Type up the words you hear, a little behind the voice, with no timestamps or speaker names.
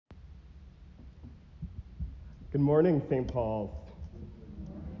Good morning, St. Paul's.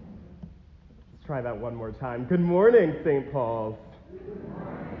 Let's try that one more time. Good morning, St. Paul's.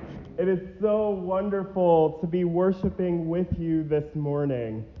 It is so wonderful to be worshiping with you this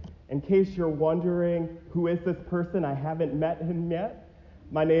morning. In case you're wondering, who is this person? I haven't met him yet.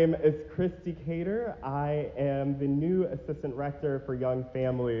 My name is Christy Cater. I am the new Assistant Rector for Young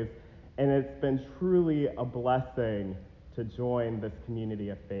Families, and it's been truly a blessing to join this community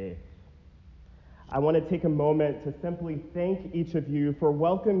of faith. I want to take a moment to simply thank each of you for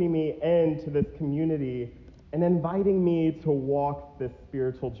welcoming me into this community and inviting me to walk this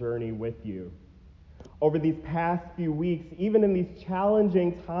spiritual journey with you. Over these past few weeks, even in these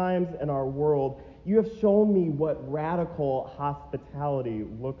challenging times in our world, you have shown me what radical hospitality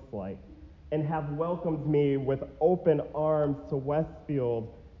looks like and have welcomed me with open arms to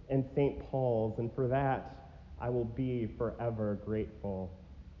Westfield and St. Paul's, and for that, I will be forever grateful.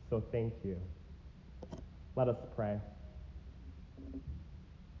 So thank you. Let us pray.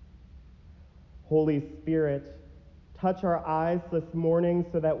 Holy Spirit, touch our eyes this morning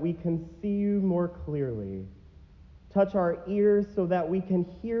so that we can see you more clearly. Touch our ears so that we can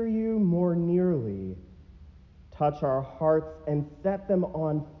hear you more nearly. Touch our hearts and set them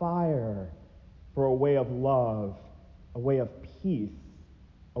on fire for a way of love, a way of peace,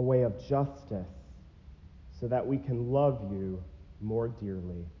 a way of justice, so that we can love you more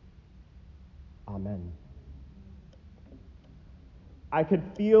dearly. Amen. I could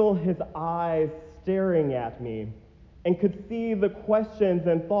feel his eyes staring at me and could see the questions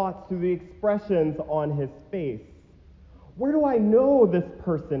and thoughts through the expressions on his face. Where do I know this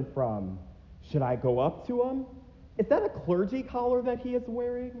person from? Should I go up to him? Is that a clergy collar that he is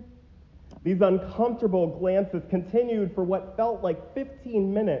wearing? These uncomfortable glances continued for what felt like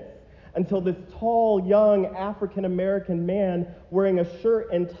 15 minutes until this tall, young African-American man wearing a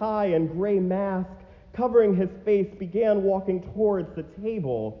shirt and tie and gray mask covering his face began walking towards the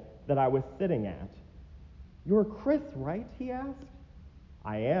table that I was sitting at. "You're Chris, right?" he asked.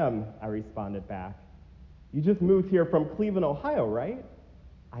 "I am," I responded back. "You just moved here from Cleveland, Ohio, right?"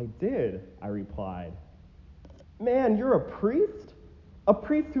 "I did," I replied. "Man, you're a priest? A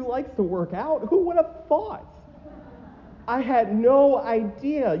priest who likes to work out? Who would have thought?" "I had no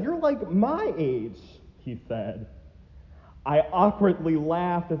idea. You're like my age," he said. I awkwardly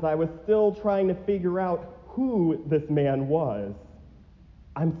laughed as I was still trying to figure out who this man was.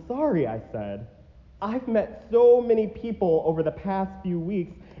 "I'm sorry," I said. "I've met so many people over the past few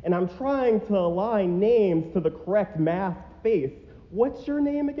weeks, and I'm trying to align names to the correct masked face. What's your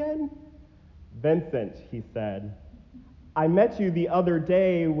name again?" "Vincent," he said. "I met you the other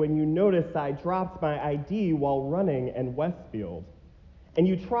day when you noticed I dropped my ID while running in Westfield. And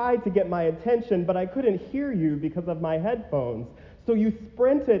you tried to get my attention, but I couldn't hear you because of my headphones. So you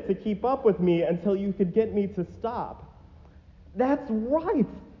sprinted to keep up with me until you could get me to stop." "That's right.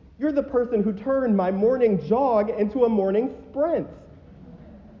 You're the person who turned my morning jog into a morning sprint."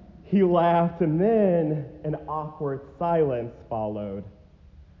 He laughed, and then an awkward silence followed.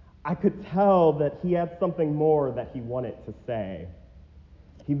 I could tell that he had something more that he wanted to say.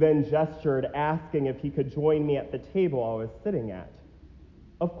 He then gestured, asking if he could join me at the table I was sitting at.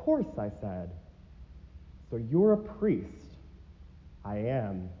 "Of course," I said. "So you're a priest?" "I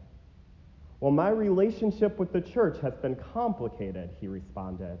am." "Well, my relationship with the church has been complicated," he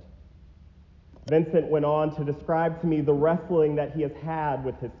responded. Vincent went on to describe to me the wrestling that he has had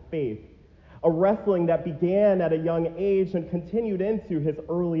with his faith, a wrestling that began at a young age and continued into his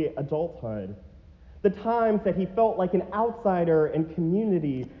early adulthood. The times that he felt like an outsider in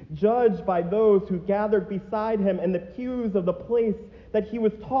community, judged by those who gathered beside him in the pews of the place that he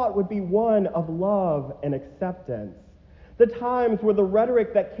was taught would be one of love and acceptance. The times where the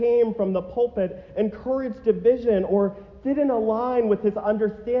rhetoric that came from the pulpit encouraged division or didn't align with his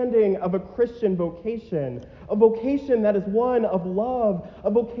understanding of a Christian vocation, a vocation that is one of love,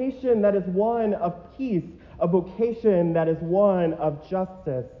 a vocation that is one of peace, a vocation that is one of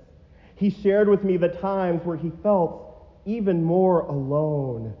justice. He shared with me the times where he felt even more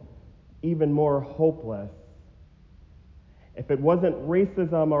alone, even more hopeless. If it wasn't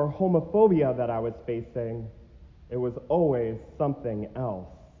racism or homophobia that I was facing, it was always something else.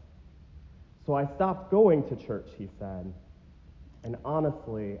 "So I stopped going to church," he said, "and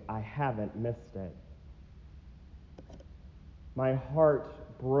honestly, I haven't missed it." My heart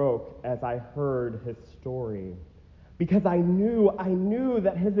broke as I heard his story, because I knew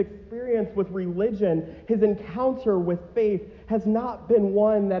that his experience with religion, his encounter with faith, has not been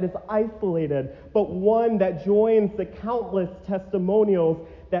one that is isolated, but one that joins the countless testimonials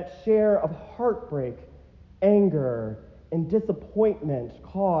that share of heartbreak, anger, and disappointment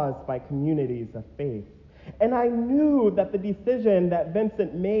caused by communities of faith. And I knew that the decision that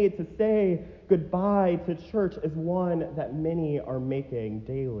Vincent made to say goodbye to church is one that many are making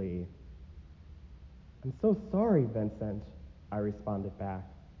daily. "I'm so sorry, Vincent," I responded back.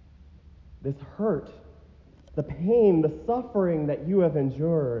 "This hurt, the pain, the suffering that you have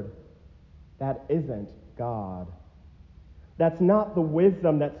endured, that isn't God. That's not the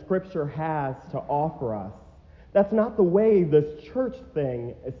wisdom that Scripture has to offer us. That's not the way this church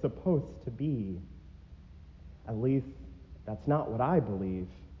thing is supposed to be. At least, that's not what I believe."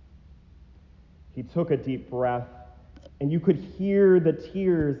 He took a deep breath, and you could hear the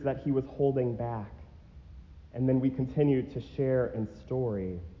tears that he was holding back. And then we continued to share in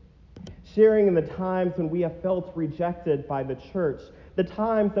story, sharing in the times when we have felt rejected by the church, the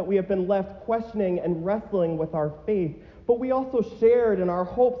times that we have been left questioning and wrestling with our faith. But we also shared in our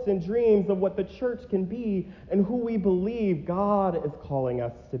hopes and dreams of what the church can be and who we believe God is calling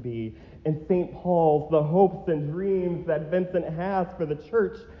us to be. In St. Paul's, the hopes and dreams that Vincent has for the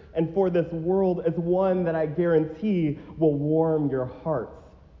church and for this world is one that I guarantee will warm your hearts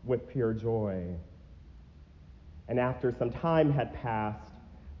with pure joy. And after some time had passed,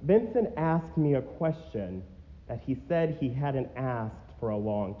 Vincent asked me a question that he said he hadn't asked for a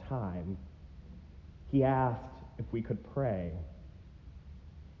long time. He asked if we could pray.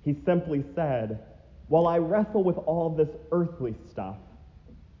 He simply said, "While I wrestle with all this earthly stuff,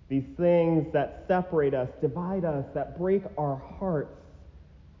 these things that separate us, divide us, that break our hearts,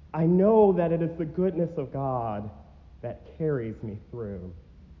 I know that it is the goodness of God that carries me through."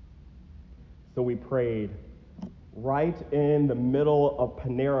 So we prayed right in the middle of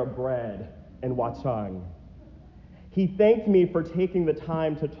Panera Bread in Watchung. He thanked me for taking the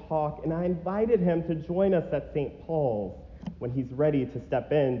time to talk, and I invited him to join us at St. Paul's when he's ready to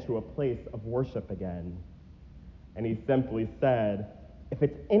step into a place of worship again. And he simply said, "If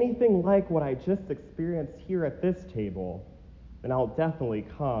it's anything like what I just experienced here at this table, then I'll definitely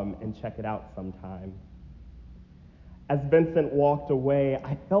come and check it out sometime." As Vincent walked away,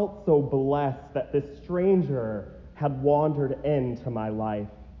 I felt so blessed that this stranger had wandered into my life.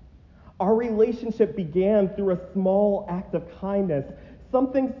 Our relationship began through a small act of kindness,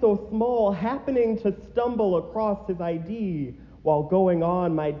 something so small, happening to stumble across his ID while going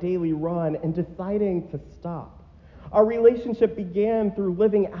on my daily run and deciding to stop. Our relationship began through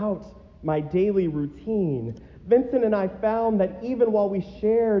living out my daily routine. Vincent and I found that even while we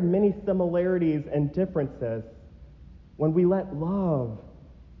shared many similarities and differences, when we let love,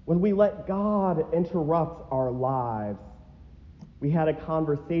 when we let God interrupt our lives, we had a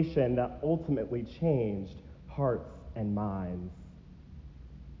conversation that ultimately changed hearts and minds.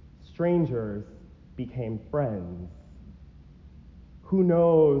 Strangers became friends. Who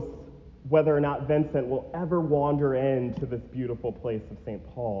knows whether or not Vincent will ever wander into this beautiful place of St.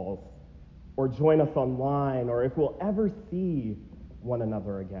 Paul's, or join us online, or if we'll ever see one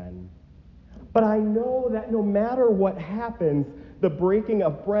another again. But I know that no matter what happens, the breaking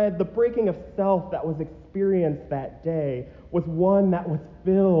of bread, the breaking of self that was experienced that day was one that was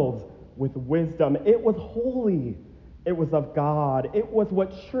filled with wisdom. It was holy. It was of God. It was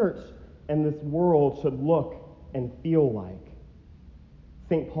what church and this world should look and feel like.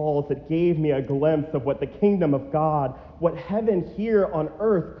 St. Paul's, it gave me a glimpse of what the kingdom of God, what heaven here on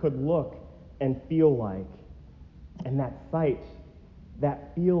earth could look and feel like. And that sight,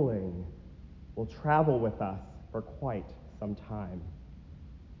 that feeling, will travel with us for quite some time.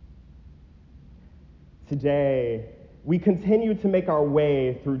 Today, we continue to make our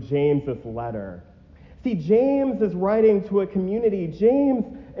way through James's letter. See, James is writing to a community. James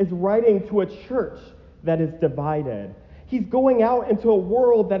is writing to a church that is divided. He's going out into a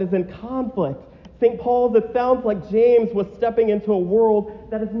world that is in conflict. St. Paul's, it sounds like James was stepping into a world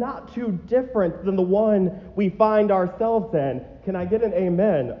that is not too different than the one we find ourselves in. Can I get an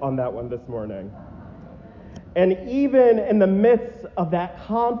amen on that one this morning? And even in the midst of that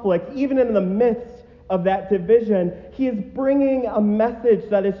conflict, even in the midst of that division, he is bringing a message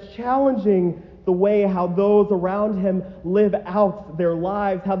that is challenging the way how those around him live out their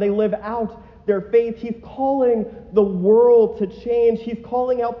lives, how they live out their faith. He's calling the world to change. He's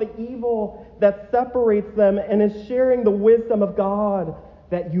calling out the evil that separates them and is sharing the wisdom of God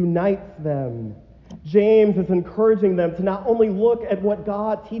that unites them. James is encouraging them to not only look at what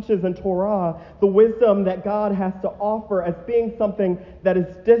God teaches in Torah, the wisdom that God has to offer, as being something that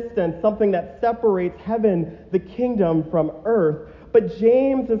is distant, something that separates heaven, the kingdom, from earth, but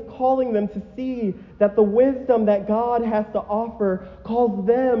James is calling them to see that the wisdom that God has to offer calls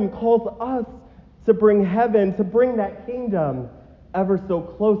us to bring heaven, to bring that kingdom ever so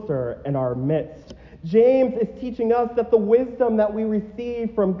closer in our midst. James is teaching us that the wisdom that we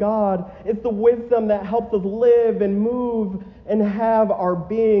receive from God is the wisdom that helps us live and move and have our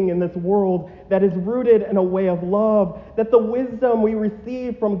being in this world that is rooted in a way of love, that the wisdom we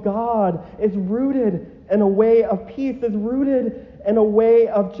receive from God is rooted in a way of peace, is rooted in a way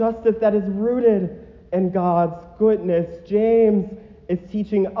of justice, that is rooted in God's goodness. James is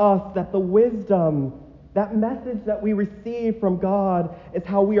teaching us that the wisdom, that message that we receive from God, is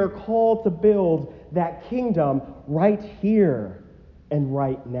how we are called to build that kingdom right here and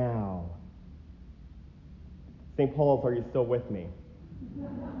right now. St. Paul's, are you still with me?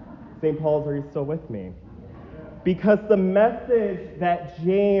 St. Paul's, are you still with me? Because the message that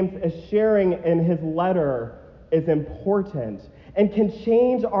James is sharing in his letter is important and can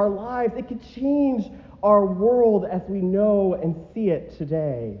change our lives. It can change our world as we know and see it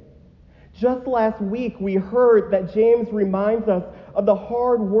today. Just last week, we heard that James reminds us of the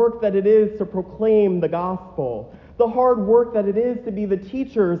hard work that it is to proclaim the gospel, the hard work that it is to be the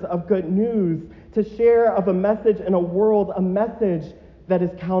teachers of good news, to share of a message in a world, a message that is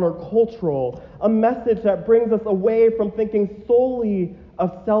countercultural, a message that brings us away from thinking solely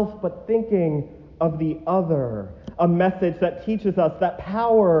of self, but thinking of the other, a message that teaches us that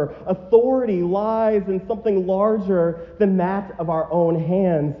power, authority lies in something larger than that of our own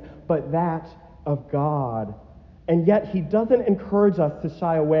hands, but that of God. And yet he doesn't encourage us to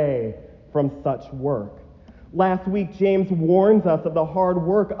shy away from such work. Last week, James warns us of the hard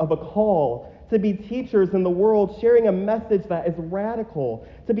work of a call to be teachers in the world, sharing a message that is radical,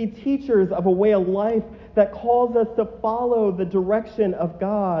 to be teachers of a way of life that calls us to follow the direction of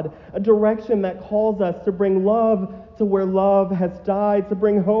God, a direction that calls us to bring love to where love has died, to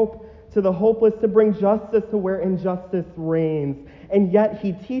bring hope to the hopeless, to bring justice to where injustice reigns. And yet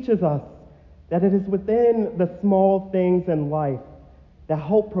he teaches us that it is within the small things in life that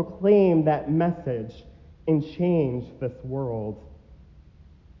help proclaim that message and change this world.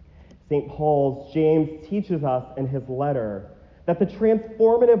 St. Paul's, James teaches us in his letter that the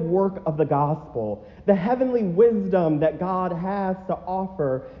transformative work of the gospel, the heavenly wisdom that God has to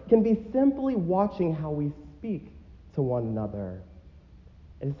offer, can be simply watching how we speak to one another.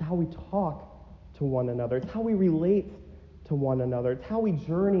 It is how we talk to one another. It's how we relate to one another. It's how we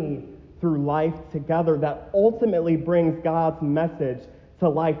journey through life together that ultimately brings God's message to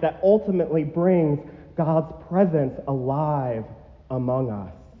life, that ultimately brings God's presence alive among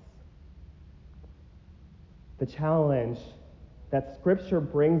us. The challenge that Scripture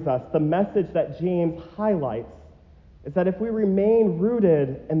brings us, the message that James highlights, is that if we remain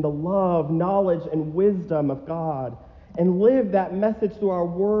rooted in the love, knowledge, and wisdom of God, and live that message through our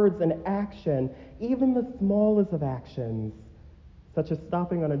words and action, even the smallest of actions, such as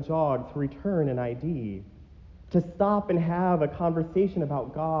stopping on a jog to return an ID, to stop and have a conversation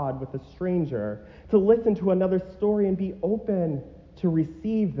about God with a stranger, to listen to another story and be open to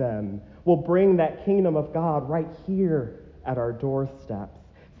receive them, will bring that kingdom of God right here at our doorsteps.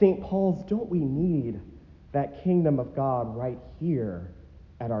 St. Paul's, don't we need that kingdom of God right here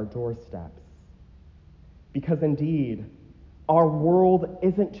at our doorsteps? Because indeed, our world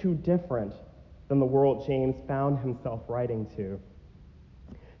isn't too different than the world James found himself writing to.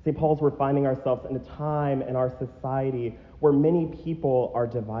 St. Paul's, we're finding ourselves in a time in our society where many people are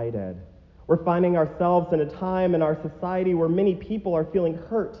divided. We're finding ourselves in a time in our society where many people are feeling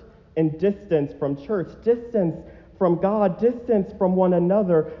hurt and distance from church, distance from God, distance from one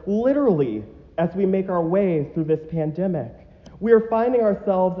another, literally, as we make our way through this pandemic. We are finding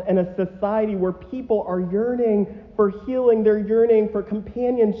ourselves in a society where people are yearning for healing, they're yearning for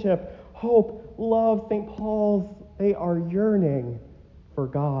companionship, hope, love. St. Paul's, they are yearning for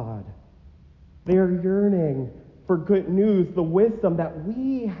God. They are yearning for good news, the wisdom that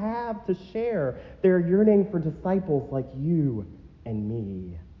we have to share. They're yearning for disciples like you and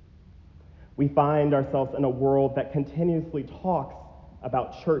me. We find ourselves in a world that continuously talks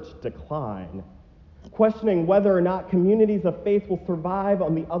about church decline, questioning whether or not communities of faith will survive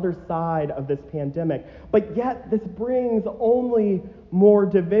on the other side of this pandemic. But yet, this brings only more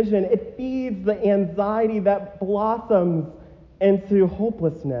division. It feeds the anxiety that blossoms into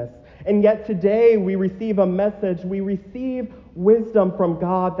hopelessness. And yet today we receive a message, we receive wisdom from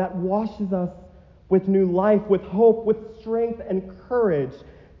God that washes us with new life, with hope, with strength and courage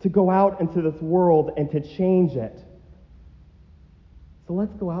to go out into this world and to change it. So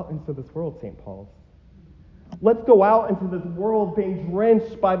let's go out into this world, St. Paul's. Let's go out into this world being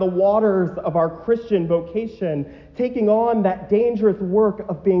drenched by the waters of our Christian vocation, taking on that dangerous work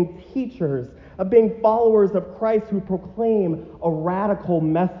of being teachers, of being followers of Christ who proclaim a radical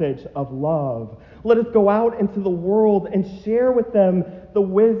message of love. Let us go out into the world and share with them the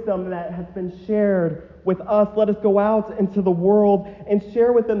wisdom that has been shared with us. Let us go out into the world and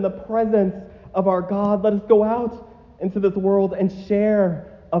share with them the presence of our God. Let us go out into this world and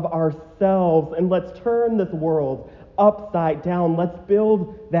share of ourselves. And let's turn this world upside down. Let's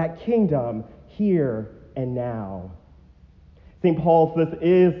build that kingdom here and now. St. Paul says, this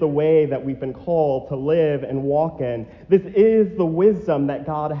is the way that we've been called to live and walk in. This is the wisdom that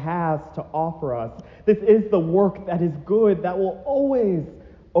God has to offer us. This is the work that is good, that will always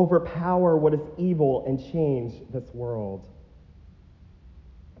overpower what is evil and change this world.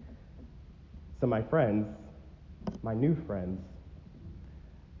 So my friends, my new friends,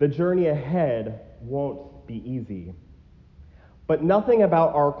 the journey ahead won't be easy. But nothing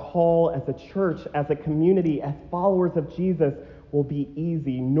about our call as a church, as a community, as followers of Jesus will be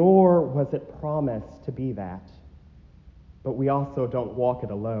easy, nor was it promised to be that. But we also don't walk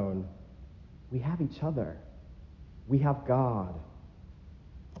it alone. We have each other. We have God.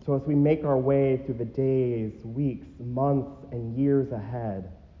 So as we make our way through the days, weeks, months, and years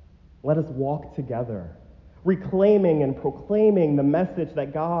ahead, let us walk together, reclaiming and proclaiming the message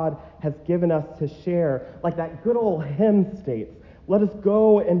that God has given us to share. Like that good old hymn states, let us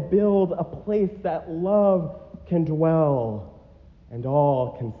go and build a place that love can dwell and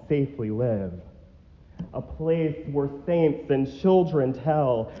all can safely live. A place where saints and children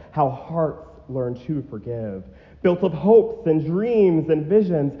tell how hearts learn to forgive. Built of hopes and dreams and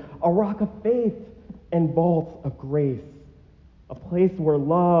visions, a rock of faith and vault of grace. A place where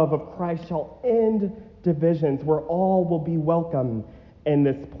love of Christ shall end divisions, where all will be welcome in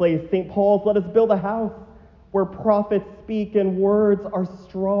this place. St. Paul's, let us build a house where prophets speak and words are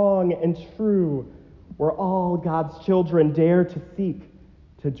strong and true, where all God's children dare to seek,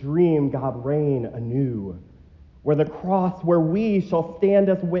 to dream God reign anew, where the cross, where we shall stand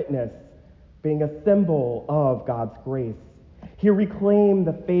as witness, being a symbol of God's grace. Here reclaim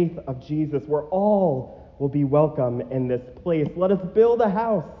the faith of Jesus, where all will be welcome in this place. Let us build a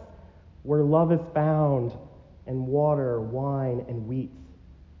house where love is found, and water, wine, and wheat,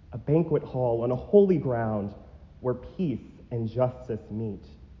 a banquet hall on a holy ground where peace and justice meet.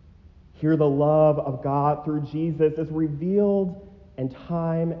 Here the love of God through Jesus is revealed in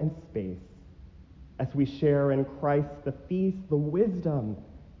time and space, as we share in Christ the feast, the wisdom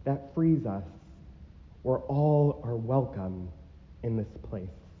that frees us, where all are welcome in this place.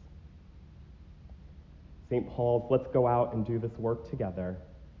 St. Paul's, let's go out and do this work together.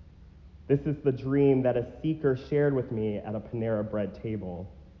 This is the dream that a seeker shared with me at a Panera Bread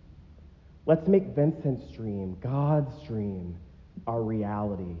table. Let's make Vincent's dream, God's dream, our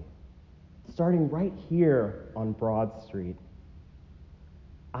reality, starting right here on Broad Street.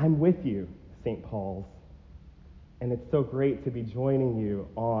 I'm with you, St. Paul's, and it's so great to be joining you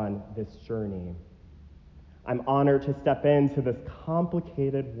on this journey. I'm honored to step into this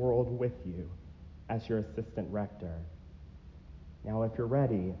complicated world with you as your assistant rector. Now, if you're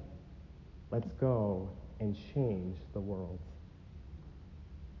ready, let's go and change the world.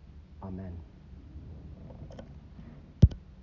 Amen.